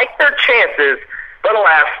I'd like their chances, but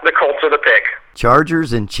alas, the Colts are the pick.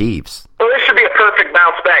 Chargers and Chiefs. Well, this should be a perfect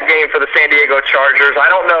bounce-back game for the San Diego Chargers. I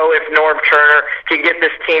don't know if Norv Turner can get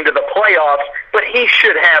this team to the playoffs, but he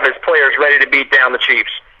should have his players ready to beat down the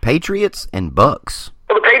Chiefs. Patriots and Bucks.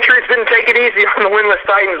 Well, the Patriots didn't take it easy on the winless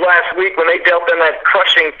Titans last week when they dealt them that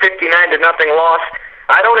crushing 59-0 loss.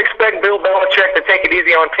 I don't expect Bill Belichick to take it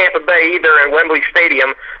easy on Tampa Bay either in Wembley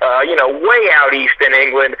Stadium, way out east in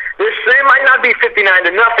England. It might not be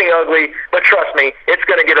 59-0 ugly, but trust me, it's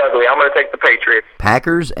going to get ugly. I'm going to take the Patriots.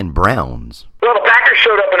 Packers and Browns. Well, the Packers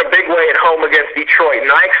showed up in a big way at home against Detroit,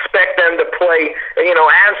 and I expect them to play,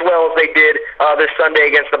 as well as they did this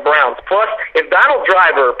Sunday against the Browns. Plus, if Donald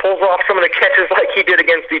Driver pulls off some of the catches like he did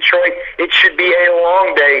against Detroit, it should be a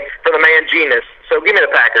long day for the man genius. So give me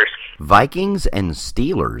the Packers. Vikings and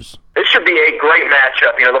Steelers. This should be a great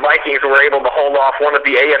matchup. You know, the Vikings were able to hold off one of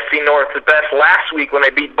the AFC North's best last week when they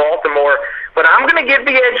beat Baltimore. But I'm going to give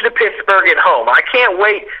the edge to Pittsburgh at home. I can't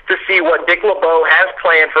wait to see what Dick LeBeau has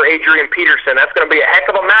planned for Adrian Peterson. That's going to be a heck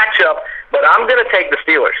of a matchup, but I'm going to take the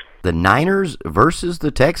Steelers. The Niners versus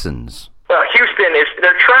the Texans. Well, Houston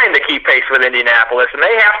they're trying to keep pace with Indianapolis, and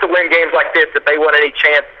they have to win games like this if they want any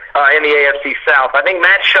chance in the AFC South. I think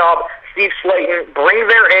Matt Schaub, Steve Slayton bring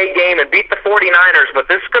their A game and beat the 49ers, but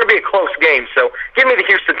this is going to be a close game. So give me the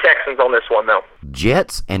Houston Texans on this one, though.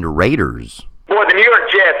 Jets and Raiders. Boy, the New York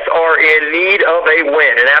Jets are in need of a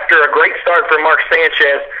win, and after a great start for Mark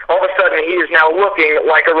Sanchez, all of a sudden he is now looking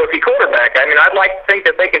like a rookie quarterback. I mean, I'd like to think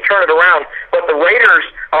that they can turn it around, but the Raiders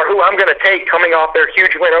are who I'm going to take coming off their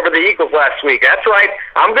huge win over the Eagles last week. That's right,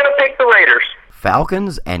 I'm going to pick the Raiders.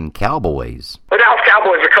 Falcons and Cowboys. The Dallas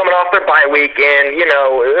Cowboys are coming off their bye week, and, you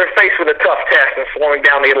know, they're faced with a tough test in slowing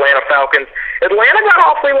down the Atlanta Falcons. Atlanta got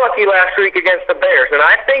awfully lucky last week against the Bears, and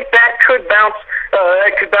I think that could bounce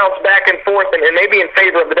back and forth and maybe in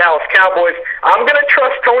favor of the Dallas Cowboys. I'm going to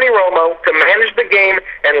trust Tony Romo to manage the game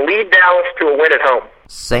and lead Dallas to a win at home.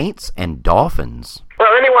 Saints and Dolphins.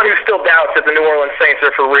 Well, anyone who still doubts that the New Orleans Saints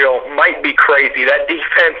are for real might be crazy. That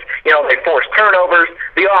defense, you know, they force turnovers.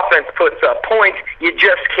 The offense puts up points. You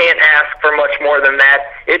just can't ask for much more than that.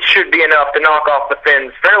 It should be enough to knock off the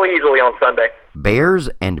Fins fairly easily on Sunday. Bears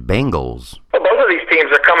and Bengals. Well, both of these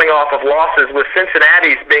teams are coming off of losses, with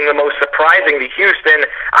Cincinnati's being the most surprising to Houston.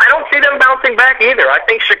 I don't see them bouncing back either. I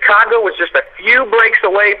think Chicago was just a few breaks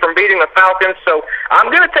away from beating the Falcons, so I'm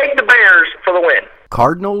going to take the Bears for the win.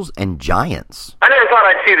 Cardinals and Giants. I never thought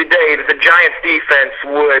I'd see the day that the Giants defense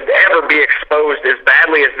would ever be exposed as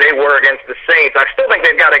badly as they were against the Saints. I still think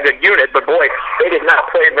they've got a good unit, but boy, they did not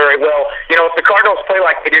play very well. You know, if the Cardinals play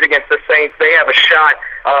like they did against the Saints, they have a shot.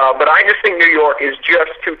 But I just think New York is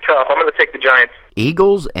just too tough. I'm going to take the Giants.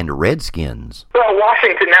 Eagles and Redskins. Well,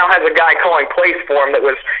 Washington now has a guy calling plays for him that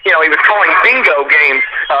was, you know, he was calling bingo games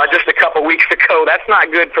just a couple weeks ago. That's not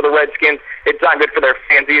good for the Redskins. It's not good for their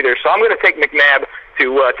fans either. So I'm going to take McNabb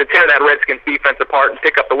to tear that Redskins defense apart and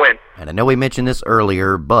pick up the win. And I know we mentioned this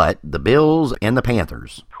earlier, but the Bills and the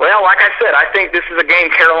Panthers. Well, like I said, I think this is a game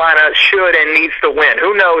Carolina should and needs to win.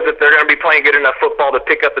 Who knows if they're going to be playing good enough football to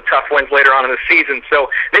pick up the tough wins later on in the season. So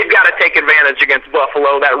they've got to take advantage against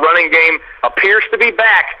Buffalo. That running game appears to be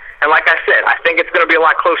back. And like I said, I think it's going to be a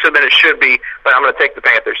lot closer than it should be, but I'm going to take the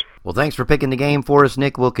Panthers. Well, thanks for picking the game for us,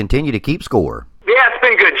 Nick. We'll continue to keep score. Yeah, it's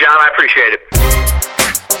been good, John. I appreciate it.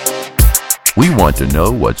 We want to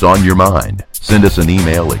know what's on your mind. Send us an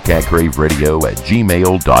email at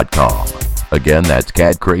catcraveradio@gmail.com. Again, that's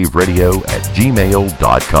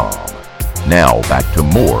catcraveradio@gmail.com. Now, back to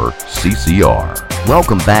more CCR.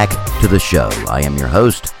 Welcome back to the show. I am your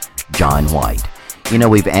host, John White. You know,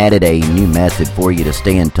 we've added a new method for you to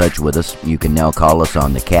stay in touch with us. You can now call us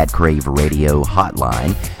on the Cat Crave Radio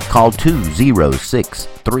hotline. Call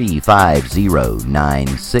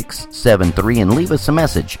 206-350-9673 and leave us a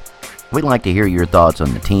message. We'd like to hear your thoughts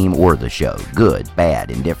on the team or the show. Good,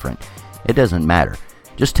 bad, indifferent. It doesn't matter.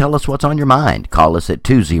 Just tell us what's on your mind. Call us at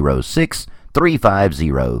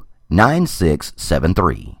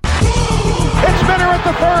 206-350-9673. It's Minter at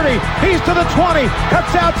the 30. He's to the 20.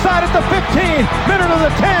 Cuts outside at the 15. Minter to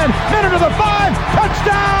the 10. Minter to the 5.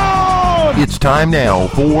 Touchdown! It's time now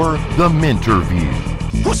for the Minterview.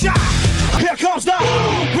 Push out. Here comes the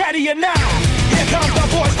ready or not. Here comes the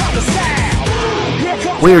voice of the sound.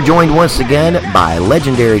 We are joined once again by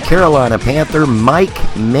legendary Carolina Panther Mike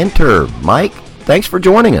Minter. Mike, thanks for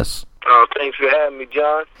joining us. Oh, thanks for having me,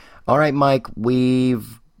 John. All right, Mike,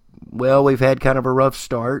 we've had kind of a rough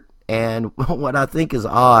start, and what I think is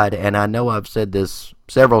odd, and I know I've said this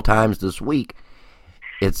several times this week,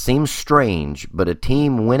 it seems strange, but a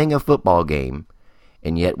team winning a football game,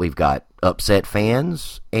 and yet we've got upset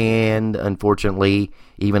fans, and unfortunately,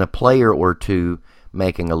 even a player or two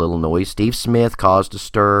making a little noise. Steve Smith caused a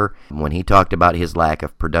stir when he talked about his lack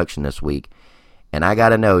of production this week. And I got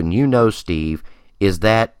to know, and you know Steve, is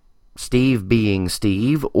that Steve being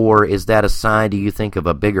Steve, or is that a sign, do you think, of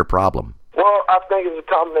a bigger problem? Well, I think it's a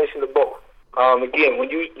combination of both. Again, when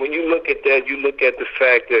you look at that, you look at the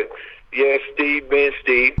fact that, yes, Steve being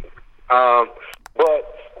Steve,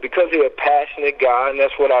 but because he's a passionate guy, and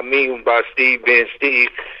that's what I mean by Steve being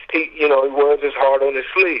Steve, he wears his heart on his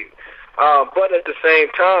sleeve. But at the same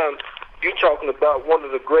time, you're talking about one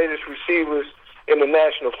of the greatest receivers in the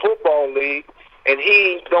National Football League, and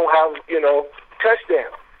he don't have,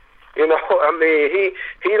 touchdown. He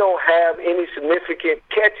don't have any significant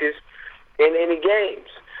catches in any games.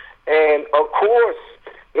 And, of course,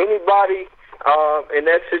 anybody in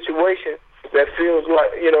that situation that feels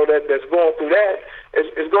like, that's going through that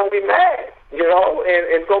is going to be mad,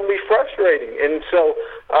 and going to be frustrating. And so,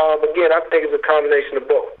 again, I think it's a combination of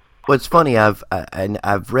both. Well, it's funny. I've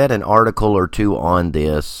read an article or two on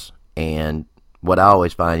this, and what I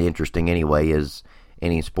always find interesting anyway is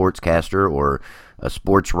any sportscaster or a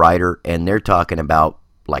sports writer, and they're talking about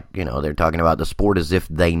the sport as if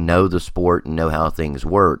they know the sport and know how things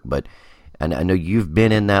work. But and I know you've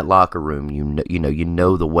been in that locker room. You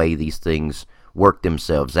know the way these things work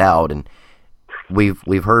themselves out, and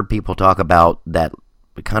we've heard people talk about that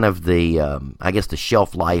kind of the the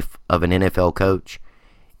shelf life of an NFL coach.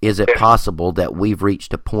 Is it possible that we've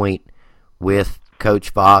reached a point with Coach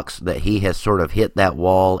Fox that he has sort of hit that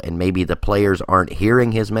wall and maybe the players aren't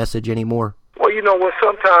hearing his message anymore? Well,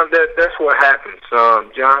 sometimes that's what happens,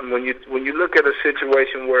 John. When you look at a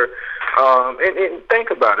situation where, and think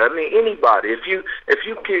about it. I mean, anybody. If you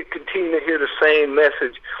continue to hear the same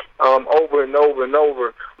message over and over and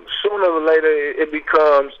over, sooner or later it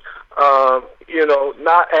becomes,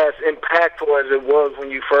 not as impactful as it was when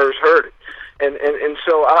you first heard it. And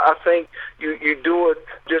so I think you do it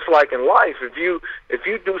just like in life. If you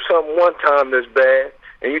do something one time that's bad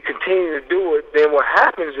and you continue to do it, then what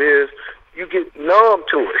happens is you get numb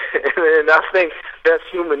to it. And I think that's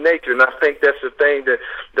human nature, and I think that's the thing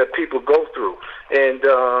that people go through. And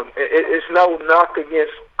it's no knock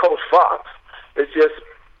against Coach Fox. It's just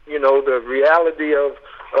the reality of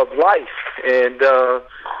life, and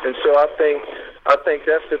so I think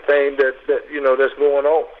that's the thing that that's going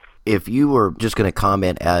on. If you were just going to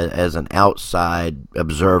comment as an outside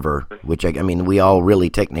observer, which I mean we all really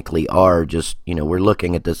technically are, just we're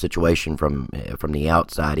looking at the situation from the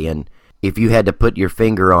outside in. If you had to put your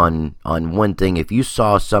finger on one thing, if you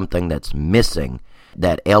saw something that's missing,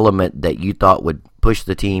 that element that you thought would push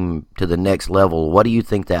the team to the next level, what do you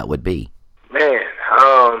think that would be? Man,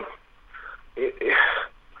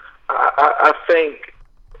 I think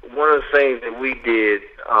one of the things that we did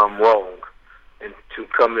wrong and to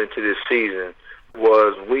come into this season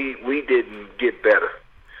was we didn't get better.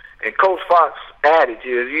 And Coach Fox's adage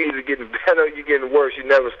is you're either getting better or you're getting worse. You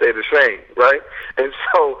never stay the same, right? And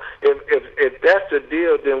so if that's the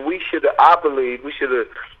deal, then I believe we should have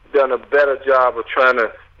done a better job of trying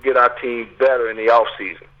to get our team better in the off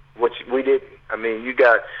season, which we didn't. I mean, you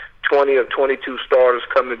got 20 or 22 starters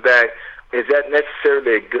coming back. Is that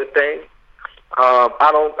necessarily a good thing?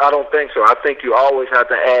 I don't think so. I think you always have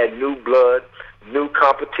to add new blood, new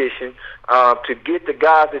competition, to get the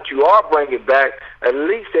guys that you are bringing back. At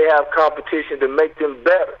least they have competition to make them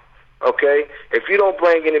better. Okay, if you don't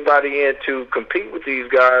bring anybody in to compete with these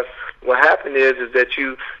guys, what happens is that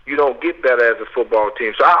you don't get better as a football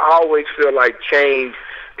team. So I always feel like change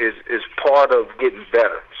is part of getting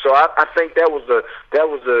better. So I think that was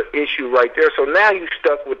the issue right there. So now you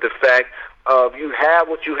stuck with the fact of you have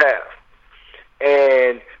what you have,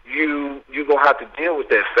 and you're gonna have to deal with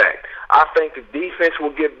that fact. I think the defense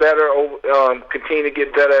will get better, continue to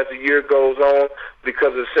get better as the year goes on, because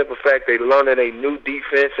of the simple fact they're learning a new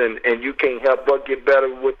defense, and you can't help but get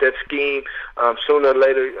better with that scheme. Sooner or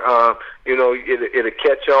later, it'll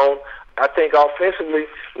catch on. I think offensively,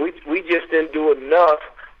 we just didn't do enough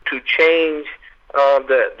to change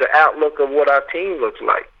the outlook of what our team looks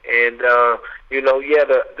like. And the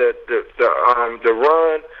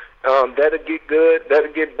run that'll get good,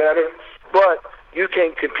 that'll get better, but you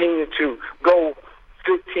can't continue to go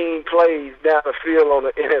 15 plays down the field on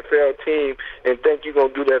an NFL team and think you're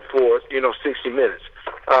going to do that for 60 minutes.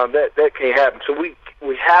 That can't happen. So we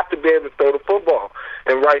have to be able to throw the football.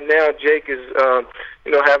 And right now, Jake is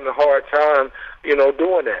having a hard time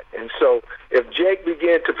doing that. And so if Jake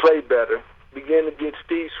began to play better, begin to get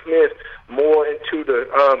Steve Smith more into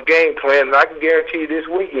the game plan, and I can guarantee you this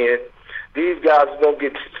weekend, these guys are going to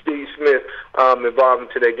get Steve Smith involved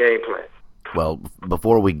into their game plan. Well,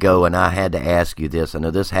 before we go, and I had to ask you this, I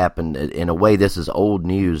know this happened, in a way this is old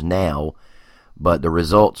news now, but the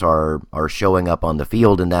results are showing up on the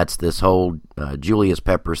field, and that's this whole Julius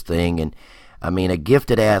Peppers thing. And, I mean, a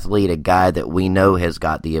gifted athlete, a guy that we know has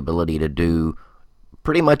got the ability to do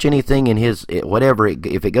pretty much anything in his, whatever,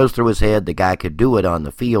 if it goes through his head, the guy could do it on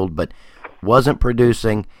the field, but wasn't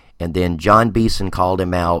producing, and then John Beeson called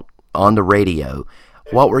him out on the radio.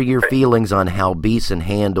 What were your feelings on how Beeson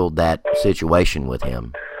handled that situation with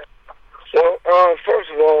him? Well, first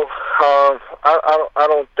of all, I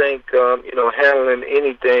don't think handling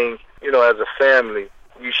anything as a family,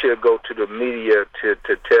 you should go to the media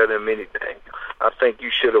to tell them anything. I think you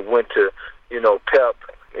should have went to Pep.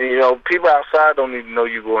 People outside don't even know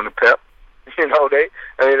you're going to Pep.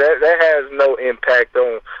 That has no impact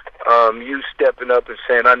on you stepping up and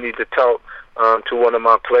saying, I need to talk to one of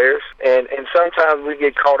my players. And sometimes we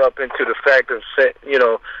get caught up into the fact of,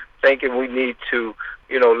 thinking we need to,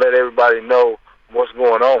 let everybody know what's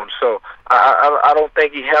going on. So I don't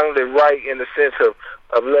think he handled it right in the sense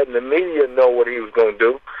of letting the media know what he was going to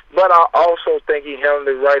do. But I also think he handled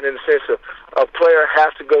it right in the sense of a player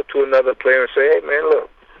has to go to another player and say, hey, man, look,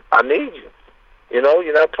 I need you.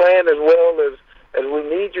 You're not playing as well as we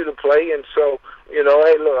need you to play. And so, hey,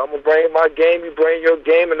 look, I'm going to bring my game, you bring your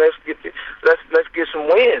game, and let's get some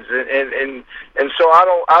wins. And so I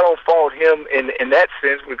don't fault him in that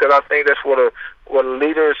sense, because I think that's what a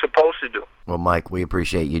leader is supposed to do. Well, Mike, we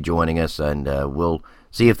appreciate you joining us, and we'll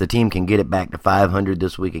see if the team can get it back to 500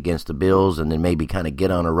 this week against the Bills, and then maybe kind of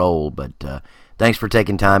get on a roll. But thanks for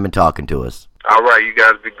taking time and talking to us. All right, you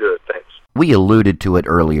guys be good. Thanks. We alluded to it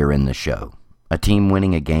earlier in the show. A team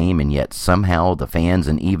winning a game, and yet somehow the fans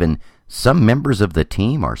and even some members of the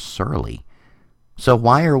team are surly. So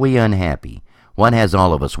why are we unhappy? What has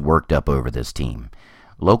all of us worked up over this team?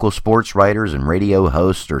 Local sports writers and radio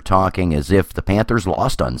hosts are talking as if the Panthers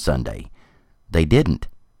lost on Sunday. They didn't.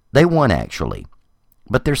 They won, actually.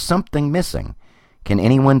 But there's something missing. Can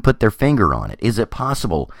anyone put their finger on it? Is it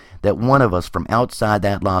possible that one of us from outside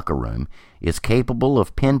that locker room is capable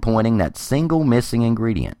of pinpointing that single missing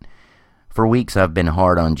ingredient? For weeks I've been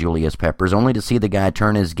hard on Julius Peppers, only to see the guy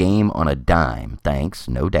turn his game on a dime, thanks,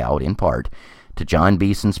 no doubt, in part, to John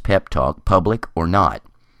Beeson's pep talk, public or not.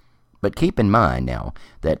 But keep in mind now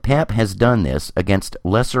that Pep has done this against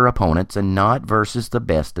lesser opponents and not versus the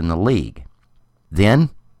best in the league.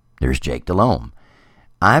 Then there's Jake Delhomme.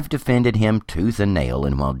 I've defended him tooth and nail,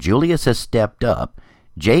 and while Julius has stepped up,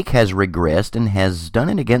 Jake has regressed and has done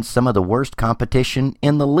it against some of the worst competition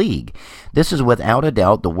in the league. This is without a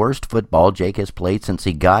doubt the worst football Jake has played since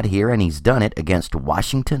he got here, and he's done it against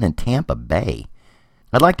Washington and Tampa Bay.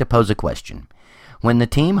 I'd like to pose a question. When the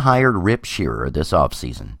team hired Rip Shearer this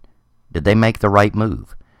offseason, did they make the right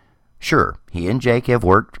move? Sure, he and Jake have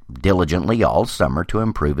worked diligently all summer to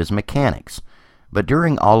improve his mechanics, but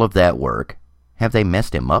during all of that work, have they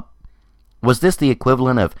messed him up? Was this the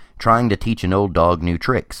equivalent of trying to teach an old dog new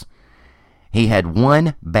tricks? He had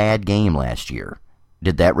one bad game last year.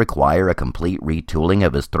 Did that require a complete retooling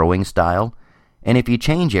of his throwing style? And if you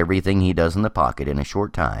change everything he does in the pocket in a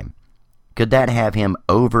short time, could that have him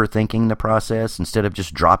overthinking the process instead of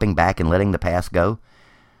just dropping back and letting the pass go?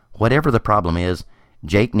 Whatever the problem is,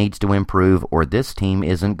 Jake needs to improve or this team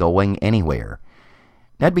isn't going anywhere.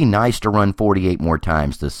 That'd be nice to run 48 more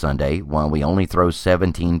times this Sunday while we only throw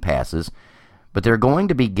 17 passes, but there are going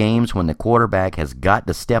to be games when the quarterback has got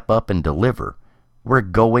to step up and deliver. We're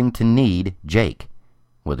going to need Jake.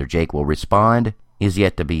 Whether Jake will respond is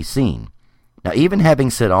yet to be seen. Now, even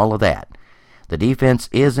having said all of that, the defense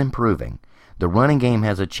is improving. The running game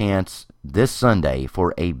has a chance this Sunday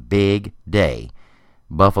for a big day.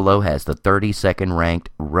 Buffalo has the 32nd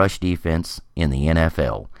ranked rush defense in the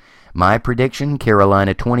NFL. My prediction,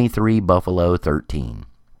 Carolina 23, Buffalo 13.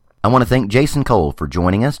 I want to thank Jason Cole for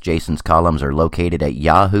joining us. Jason's columns are located at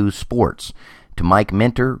Yahoo Sports. To Mike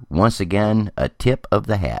Minter, once again, a tip of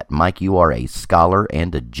the hat. Mike, you are a scholar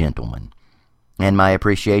and a gentleman. And my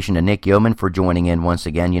appreciation to Nick Yeoman for joining in once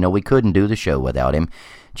again. We couldn't do the show without him.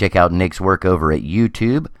 Check out Nick's work over at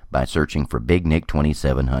YouTube by searching for Big Nick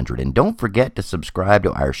 2700. And don't forget to subscribe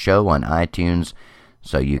to our show on iTunes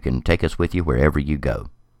so you can take us with you wherever you go.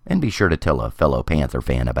 And be sure to tell a fellow Panther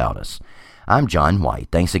fan about us. I'm John White.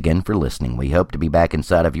 Thanks again for listening. We hope to be back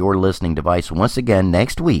inside of your listening device once again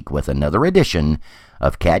next week with another edition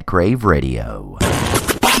of Cat Crave Radio.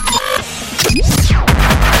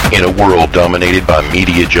 In a world dominated by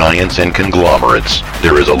media giants and conglomerates,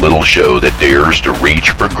 there is a little show that dares to reach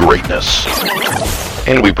for greatness.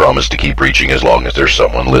 And we promise to keep reaching as long as there's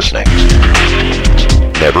someone listening.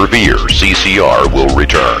 Never fear, CCR will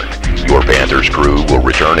return. Your Panthers crew will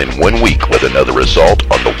return in 1 week with another assault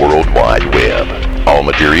on the World Wide Web. All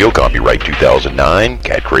material copyright 2009,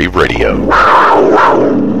 Cat Crave Radio.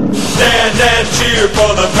 Stand and cheer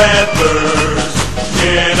for the Panthers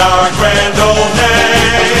in our grand old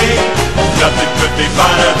name. Nothing could be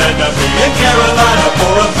finer than to be in Carolina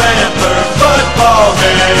for a Panther football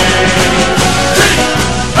game.